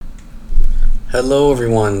Hello,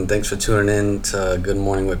 everyone. Thanks for tuning in to Good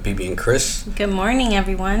Morning with BB and Chris. Good morning,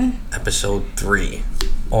 everyone. Episode 3,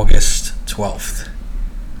 August 12th.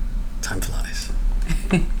 Time flies.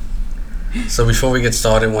 So before we get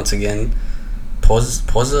started, once again, pause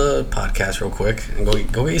the podcast real quick and go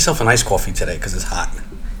get yourself a nice coffee today because it's hot.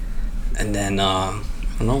 And then, I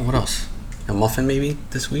don't know, what else? A muffin maybe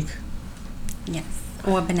this week? Yes,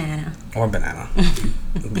 or banana. Or banana.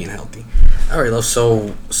 Being healthy. All right, love.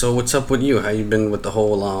 So what's up with you? How you been with the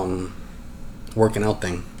whole working out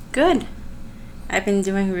thing? Good. I've been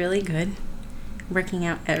doing really good. Working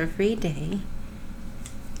out every day.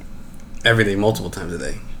 Every day, multiple times a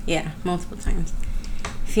day. Yeah, multiple times.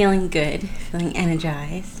 Feeling good. Feeling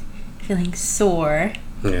energized. Feeling sore.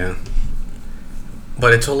 Yeah.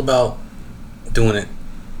 But it's all about doing it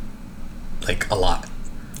like a lot.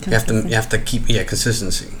 You have to keep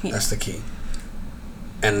consistency. Yeah. That's the key.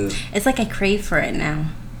 And it's like I crave for it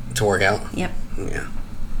now. To work out? Yep.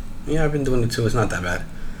 Yeah, I've been doing it too. It's not that bad.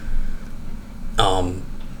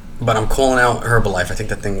 But I'm calling out Herbalife. I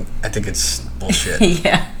think it's bullshit.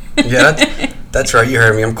 Yeah. Yeah, that's right. You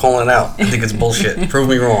heard me. I'm calling it out. I think it's bullshit. Prove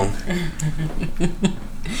me wrong.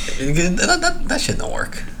 That shit don't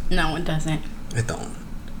work. No, it doesn't. It don't.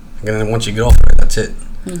 And then once you get off it, that's it.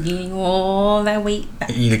 You're gaining all that weight back.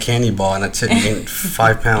 You eat a candy bar and that's it. You gain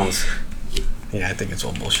 5 pounds. Yeah, I think it's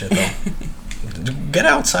all bullshit though. Get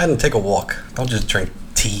outside and take a walk. Don't just drink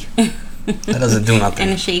tea. That doesn't do nothing.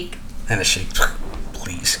 And a shake.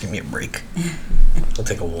 Please, give me a break. I'll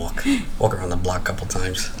take a walk. Walk around the block a couple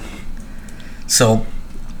times. So,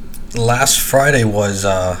 last Friday was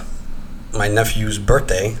my nephew's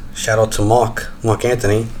birthday. Shout out to Mark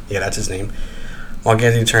Anthony. Yeah, that's his name. Mark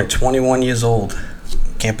Anthony turned 21 years old.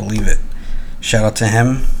 Can't believe it. Shout out to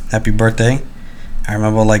him. Happy birthday. I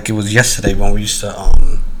remember like it was yesterday when we used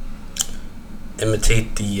to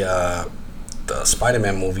imitate the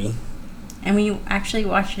Spider-Man movie. And we actually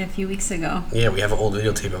watched it a few weeks ago. Yeah, we have an old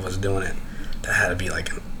videotape of us doing it. That had to be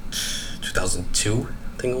like 2002,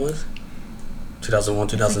 I think it was. 2001,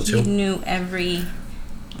 2002. Like you knew every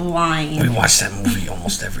line. We watched that movie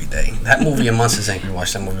almost every day. That movie and Monsters Inc. We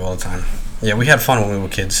watched that movie all the time. Yeah, we had fun when we were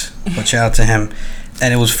kids. But shout out to him.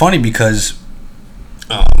 And it was funny because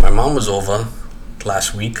my mom was over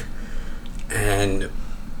last week, and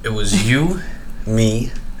it was you,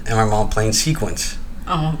 me, and my mom playing Sequence.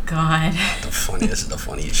 Oh God! The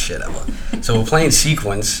funniest shit ever. So we're playing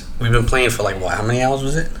Sequence. We've been playing for like what? How many hours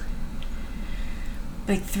was it?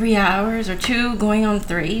 Like 3 hours or 2, going on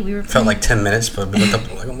 3. We were felt like 10 minutes, but we looked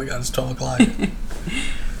up like, oh my God, it's 12 o'clock.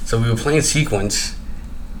 So we were playing Sequence,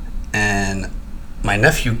 and my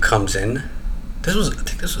nephew comes in. I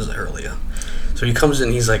think this was earlier. So he comes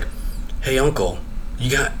in. He's like, "Hey, uncle, you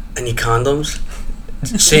got any condoms?"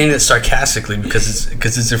 Saying it sarcastically because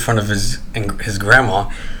it's in front of his grandma.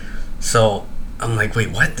 So I'm like, "Wait,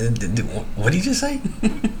 what? What did he just say?"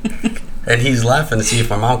 And he's laughing to see if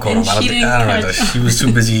my mom called him. I don't know. She was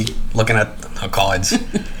too busy looking at her cards.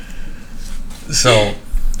 So,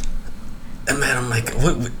 and man, I'm like,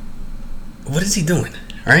 what is he doing?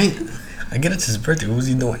 Right? I get it's his birthday. What was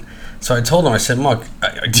he doing? So I told him. I said, "Mark,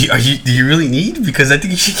 do you really need? Because I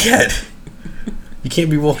think you should get. You can't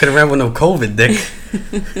be walking around with no COVID, Dick."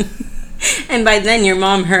 And by then your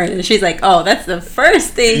mom heard and she's like, "Oh, that's the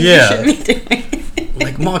first thing you should be doing."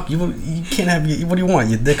 Like, Mark, you can't have what do you want?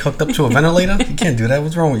 Your dick hooked up to a ventilator? You can't do that.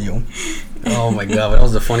 What's wrong with you? Oh my God, that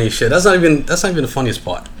was the funniest shit. That's not even the funniest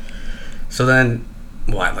part. So then,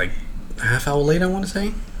 what? Like a half hour later, I want to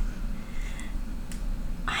say.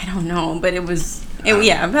 I don't know, but it was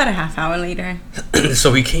about a half hour later.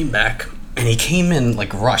 So he came back and he came in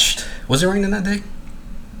like rushed. Was it raining that day?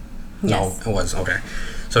 Yes. No, it was. Okay.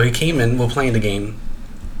 So he came in, we're playing the game,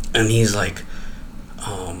 and he's like,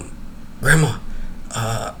 "Grandma,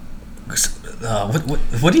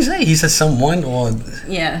 what did he say?" He said someone or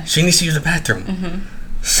she needs to use the bathroom. Mm-hmm.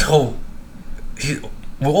 So we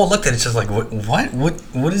all looked at each other like,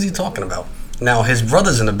 what is he talking about? Now his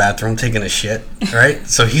brother's in the bathroom taking a shit, right?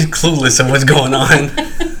 So he's clueless of what's going on.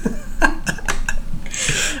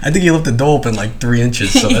 I think he left the door open like 3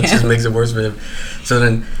 inches, so that just makes it worse for him. So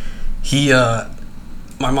then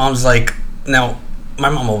my mom's like, now my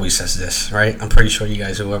mom always says this, right? I'm pretty sure you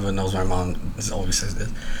guys, whoever knows my mom, always says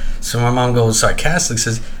this. So my mom goes sarcastic,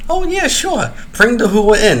 says, "Oh yeah, sure, bring the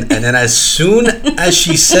hooah in." And then as soon as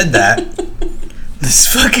she said that,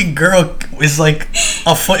 this fucking girl is like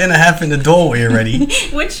a foot and a half in the doorway already.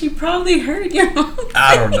 Which she probably heard your mom.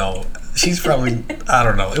 I don't know. She's probably, I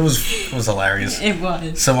don't know. It was hilarious. It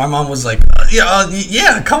was. So my mom was like,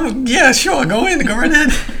 yeah, come, yeah, sure, go right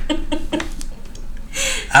ahead.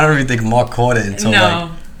 I don't even think Mark caught it until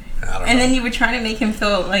I don't know. And then you were trying to make him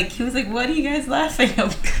feel like he was like, "What are you guys laughing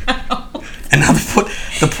about?" And now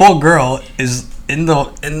the poor girl is in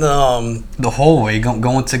the hallway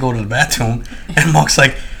going to go to the bathroom, and Mark's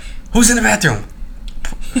like, "Who's in the bathroom?"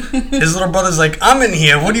 His little brother's like, "I'm in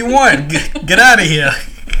here. What do you want? Get out of here."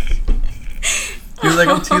 He was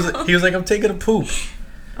like, "I'm taking a poop."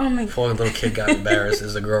 Oh my god. Poor little kid got embarrassed.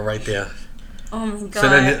 There's a girl right there. Oh my god. So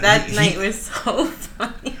then that night was so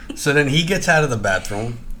funny. So then he gets out of the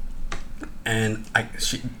bathroom, and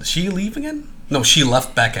she leave again? No, she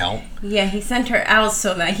left back out. Yeah, he sent her out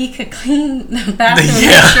so that he could clean the bathroom and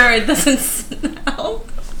Yeah. make sure it doesn't smell.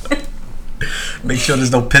 Make sure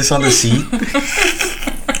there's no piss on the seat.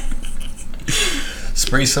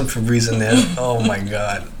 Spray some Febreze in there. Oh my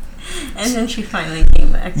god. And then she finally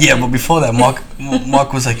came back. Yeah, but before that,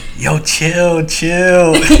 Mark was like, "Yo, chill."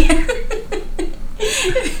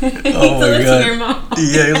 Oh my god. Your mom.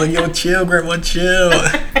 Yeah, he was like, "Yo, chill, grandma, chill."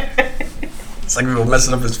 It's like we were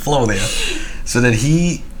messing up his flow there. So then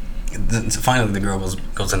finally the girl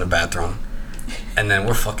goes in the bathroom, and then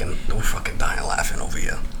we're fucking dying laughing over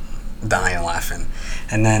here,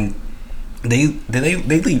 and then they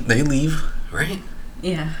leave, right?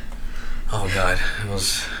 Yeah. Oh god, it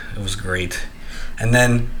was great, and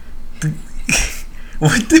then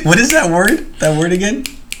what is that word? That word again?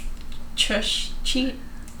 Chush, cheat,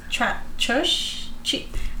 trap, chush, cheat.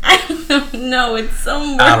 I don't know. It's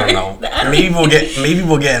some word. I don't know. Maybe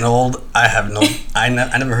we're getting old. I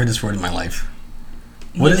never heard this word in my life.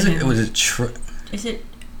 What is it? Was it? Is it?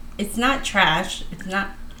 It's not trash. It's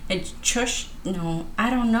not. It's chush. No, I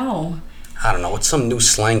don't know. I don't know. It's some new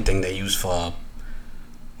slang thing they use for.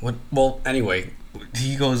 What? Well, anyway,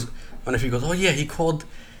 he goes. What if he goes? Oh yeah, he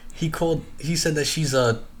said that she's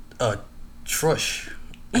a trush.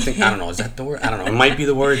 I don't know. Is that the word? I don't know. It might be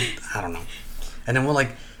the word. I don't know. And then we're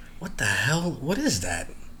like, what the hell? What is that?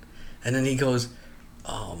 And then he goes,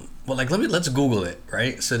 well, like let's Google it,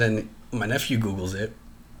 right? So then my nephew Googles it,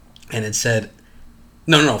 and it said,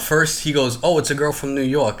 no. First he goes, oh, it's a girl from New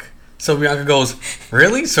York. So Bianca goes,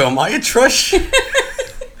 really? So am I a trush?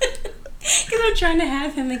 Because I'm trying to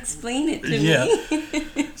have him explain it to me. Yeah.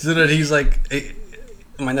 So then he's like,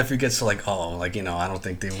 my nephew gets to like, oh, like, you know, I don't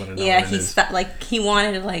think they would have known. Yeah, he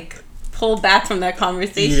wanted to like pull back from that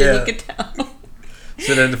conversation. Yeah. You could tell.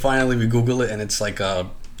 So then finally we Google it, and it's like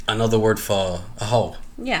another word for a hoe.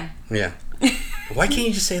 Yeah. Yeah. Why can't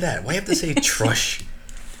you just say that? Why you have to say trush?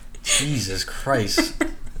 Jesus Christ.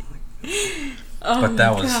 Oh, but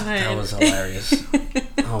that was hilarious.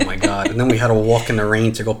 Oh my god. And then we had to walk in the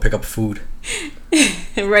rain to go pick up food.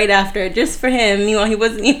 Right after, just for him. Meanwhile, he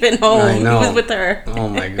wasn't even home. I know. He was with her. Oh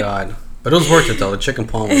my god. But it was worth it though. The chicken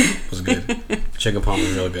palm was good. Chicken palm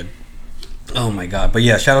was real good. Oh my god. But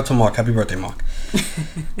yeah, shout out to Mark. Happy birthday, Mark.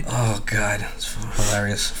 Oh god. It's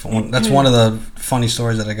hilarious. That's one of the funny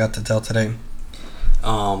stories that I got to tell today.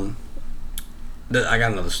 I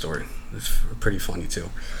got another story. It's pretty funny too.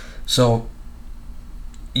 So,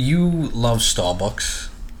 you love Starbucks.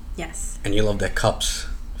 Yes. And you love their cups.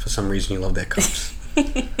 For some reason, you love their cups.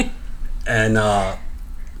 And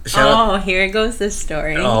here goes this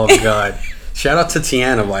story. Oh god! Shout out to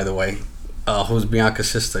Tiana, by the way, who's Bianca's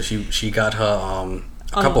sister. She got her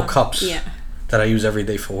a couple cups that I use every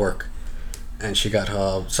day for work, and she got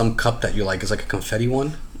her some cup that you like. It's like a confetti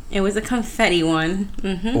one. It was a confetti one.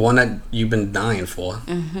 Mm-hmm. One that you've been dying for.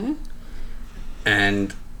 Mm-hmm.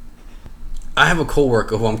 And I have a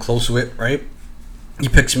coworker who I'm close with, right? He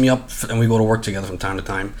picks me up and we go to work together from time to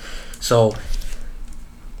time. So,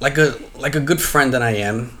 like a good friend that I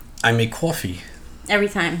am, I make coffee. Every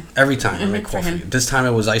time I make coffee. This time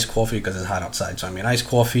it was iced coffee because it's hot outside. So I made iced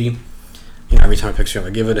coffee. You know, every time I pick you up, I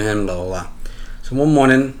give it to him, blah, blah, blah. So one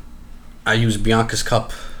morning, I used Bianca's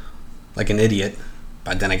cup like an idiot.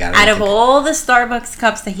 But then I got out of all the Starbucks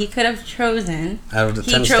cups that he could have chosen, out of the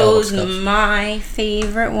 10 he chose Starbucks cups, my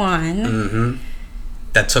favorite one. Mm-hmm.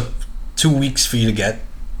 That took 2 weeks for you to get,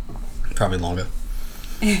 probably longer.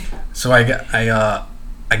 So I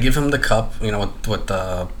give him the cup, you know, with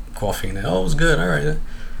the coffee in it. Oh, it was good, all right.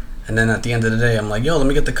 And then at the end of the day, I'm like, yo, let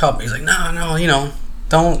me get the cup. He's like, no, you know,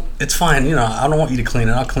 don't. It's fine. You know, I don't want you to clean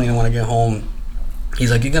it. I'll clean it when I get home. He's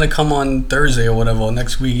like, you're gonna come on Thursday or whatever, or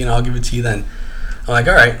next week. You know, I'll give it to you then. I'm like,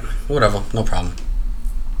 all right, whatever, no problem.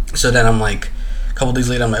 So then I'm like, a couple days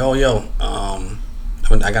later, I'm like, oh, yo,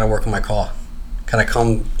 I gotta work on my car. Can I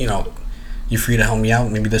come, you know, you free to help me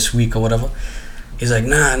out maybe this week or whatever? He's like,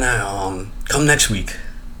 nah, come next week.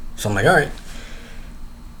 So I'm like, all right.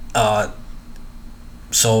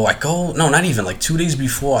 So I go, no, not even, like 2 days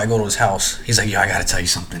before I go to his house, he's like, yo, I gotta tell you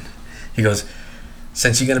something. He goes,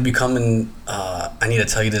 since you're gonna be coming, I need to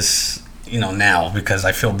tell you this, now because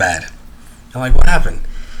I feel bad. I'm like, what happened?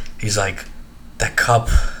 He's like, that cup,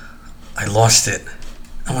 I lost it.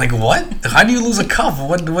 I'm like, what? How do you lose a cup?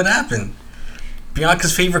 What happened?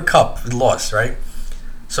 Bianca's favorite cup, it lost, right?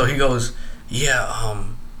 So he goes, yeah,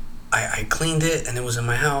 I cleaned it and it was in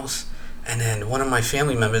my house, and then one of my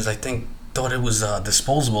family members, I think, thought it was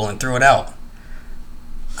disposable and threw it out.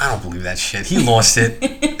 I don't believe that shit. He lost it.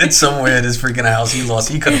 It's somewhere in his freaking house. He lost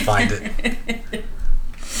it. He couldn't find it.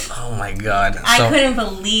 Oh my God. I couldn't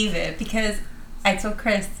believe it because I told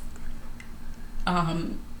Chris,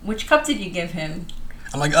 which cup did you give him?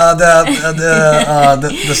 I'm like, the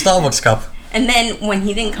Starbucks cup. And then when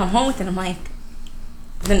he didn't come home with it, I'm like,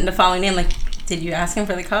 then the following day, I'm like, did you ask him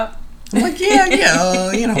for the cup? I'm like, yeah,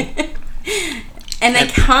 And I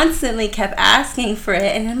constantly kept asking for it.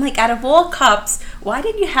 And I'm like, out of all cups, why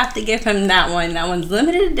did you have to give him that one? That one's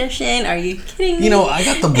limited edition. Are you kidding me? I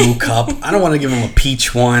got the blue cup. I don't want to give him a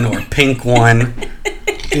peach one or a pink one.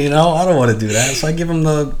 I don't want to do that. So I give him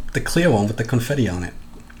the clear one with the confetti on it.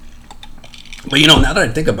 But, now that I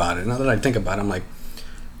think about it, I'm like,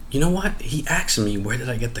 you know what? He asked me, where did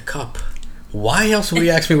I get the cup? Why else would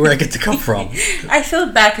he ask me where I get the cup from? I feel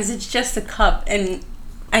bad because it's just a cup. And,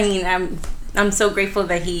 I mean, I'm so grateful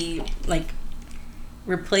that he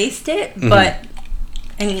replaced it, but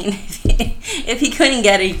I mean, if he couldn't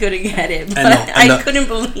get it, he couldn't get it. But I couldn't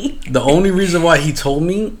believe. The only reason why he told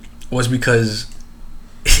me was because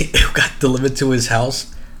it got delivered to his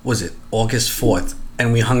house. Was it August 4th?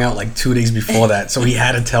 And we hung out 2 days before that, so he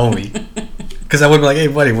had to tell me. Because I would be like, "Hey,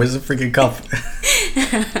 buddy, where's the freaking cup?"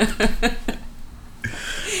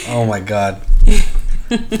 Oh my God.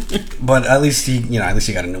 But at least he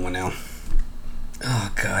got a new one now.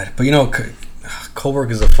 Oh God. But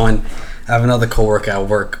coworkers are fun. I have another coworker at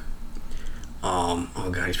work. Oh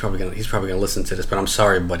God, he's probably gonna listen to this, but I'm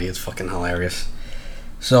sorry, buddy. It's fucking hilarious.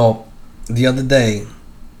 So the other day,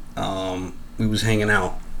 we was hanging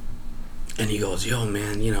out, and he goes, "Yo,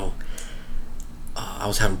 man, I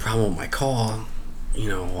was having a problem with my car.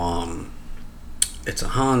 It's a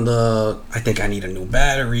Honda. I think I need a new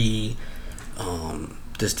battery.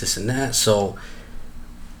 This, and that. So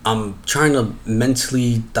I'm trying to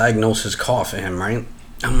mentally diagnose his car for him, right?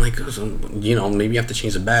 I'm like, maybe you have to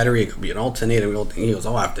change the battery. It could be an alternator. He goes,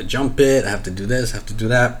 I have to jump it. I have to do this. I have to do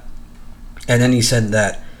that. And then he said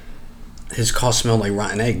that his car smelled like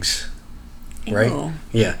rotten eggs, right? Ew.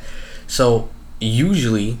 Yeah. So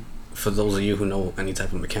usually, for those of you who know any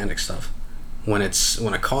type of mechanic stuff, when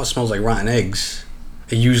a car smells like rotten eggs,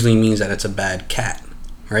 it usually means that it's a bad cat,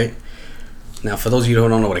 right? Now, for those of you who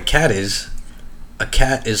don't know what a cat is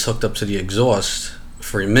hooked up to the exhaust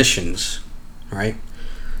for emissions, right?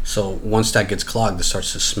 So once that gets clogged, it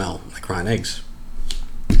starts to smell like rotten eggs.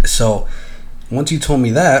 So once he told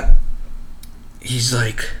me that, he's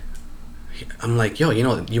like, I'm like, yo,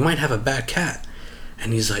 you might have a bad cat.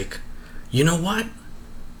 And he's like, you know what?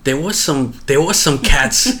 There was some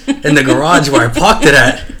cats in the garage where I parked it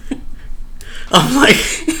at. I'm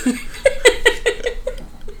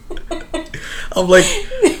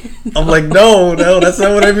like, no, that's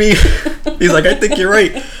not what I mean. He's like, I think you're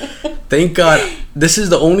right. Thank God. This is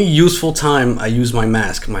the only useful time I use my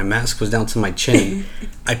mask. My mask was down to my chin.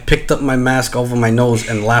 I picked up my mask over my nose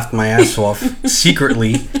and laughed my ass off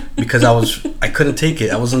secretly because I couldn't take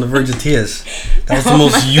it. I was on the verge of tears. That was the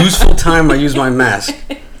most useful time I used my mask.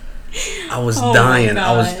 I was dying.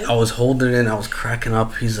 I was holding it. I was cracking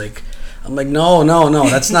up. He's like, I'm like, no,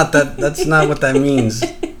 that's not what that means.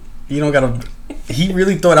 You don't gotta. He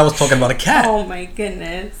really thought I was talking about a cat. Oh my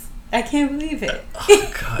goodness, I can't believe it.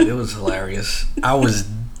 Oh God, it was hilarious. I was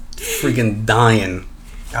freaking dying.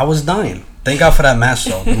 Thank God for that mask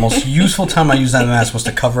though. The most useful time I used that mask was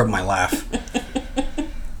to cover up my laugh.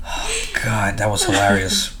 Oh, God, that was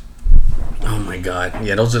hilarious. Oh my God,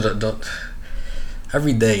 yeah, those are the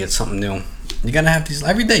every day it's something new. You gotta have these.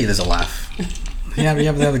 Every day there's a laugh. You have to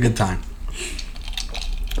have a good time.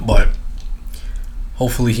 But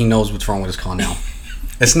hopefully he knows what's wrong with his car now.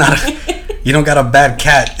 It's not you don't got a bad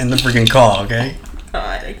cat in the freaking car, okay?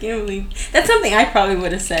 God, I can't believe that's something I probably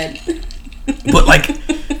would have said. But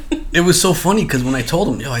it was so funny because when I told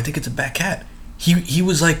him, yo, I think it's a bad cat, he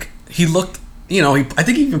was like, he looked, I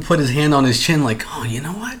think he even put his hand on his chin like, oh, you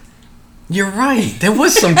know what? You're right. There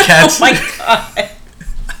was some cats. Oh my God.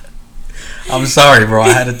 I'm sorry, bro. I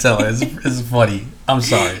had to tell her. It's funny. I'm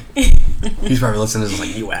sorry. He's probably listening to this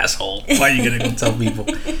like, you asshole. Why are you going to go tell people?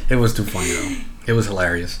 It was too funny, though. It was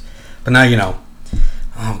hilarious. But now you know.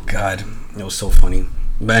 Oh, God. It was so funny.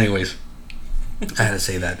 But anyways, I had to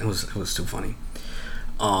say that. It was too funny.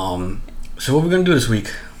 So what are we going to do this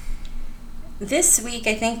week? This week,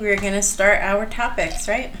 I think we're going to start our topics,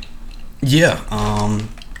 right? Yeah.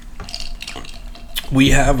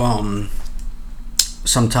 We have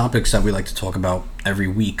some topics that we like to talk about every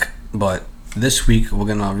week, but this week we're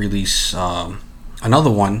gonna release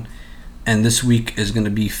another one, and this week is gonna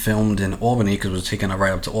be filmed in Albany because we're taking a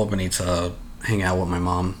ride up to Albany to hang out with my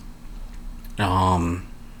mom.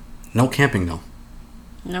 No camping though.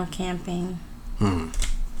 No camping.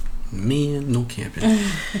 Man, no camping.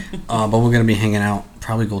 But we're gonna be hanging out.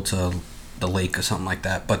 Probably go to the lake or something like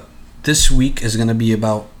that. But this week is gonna be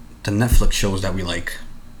about the Netflix shows that we like.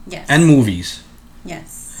 Yes. And movies.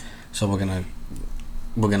 Yes. So we're gonna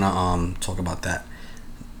talk about that.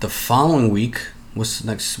 The following week, what's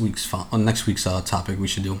next week's topic we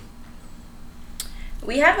should do?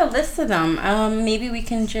 We have a list of them. Maybe we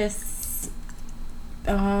can just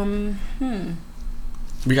We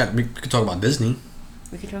could talk about Disney.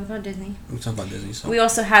 We could talk about Disney. We could talk about Disney. So we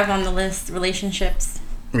also have on the list relationships.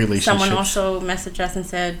 Someone also messaged us and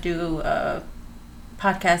said do a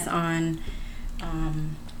podcast on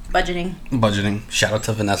budgeting. Budgeting. Shout out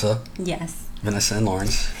to Vanessa. Yes. Vanessa and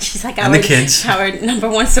Lawrence. She's like the kids. Our number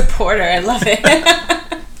one supporter. I love it.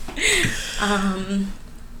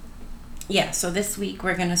 Yeah, so this week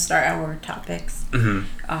we're gonna start our topics.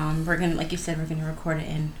 Mm-hmm. We're gonna, like you said, we're gonna record it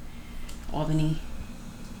in Albany.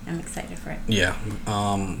 I'm excited for it. Yeah.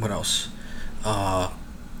 What else?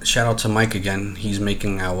 Shout out to Mike again. He's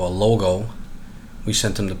making our logo. We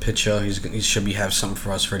sent him the picture. He should have something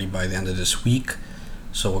for us ready by the end of this week.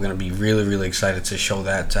 So we're gonna be really, really excited to show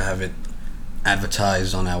that, to have it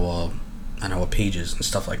advertised on our pages and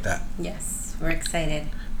stuff like that. Yes, we're excited.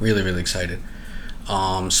 Really, really excited.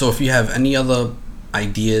 So if you have any other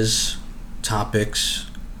ideas, topics,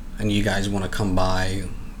 and you guys want to come by,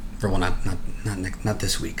 not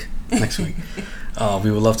this week, next week,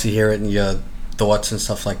 we would love to hear it and your thoughts and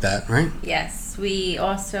stuff like that, right? Yes, we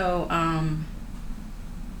also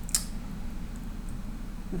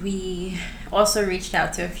reached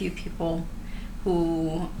out to a few people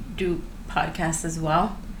who do podcasts as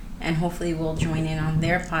well, and hopefully we'll join in on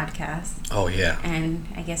their podcast. Oh yeah. And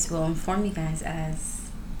I guess we'll inform you guys as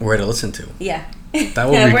where to listen to. Yeah. That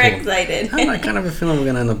would be we're cool. Excited. I kind of have a feeling we're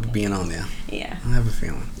gonna end up being on there. Yeah. I have a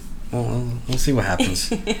feeling. Well, we'll see what happens.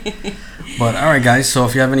 But all right, guys. So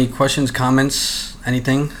if you have any questions, comments,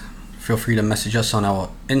 anything, feel free to message us on our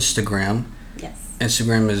Instagram. Yes.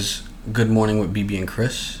 Instagram is Good Morning with BB and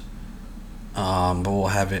Chris. But we'll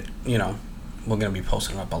have it. We're gonna be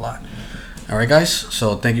posting up a lot. All right, guys.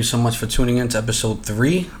 So thank you so much for tuning in to episode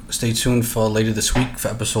 3. Stay tuned for later this week for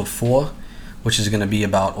episode 4, which is gonna be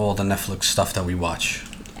about all the Netflix stuff that we watch.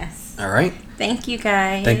 Yes. All right. Thank you,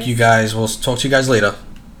 guys. Thank you, guys. We'll talk to you guys later.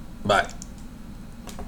 Bye.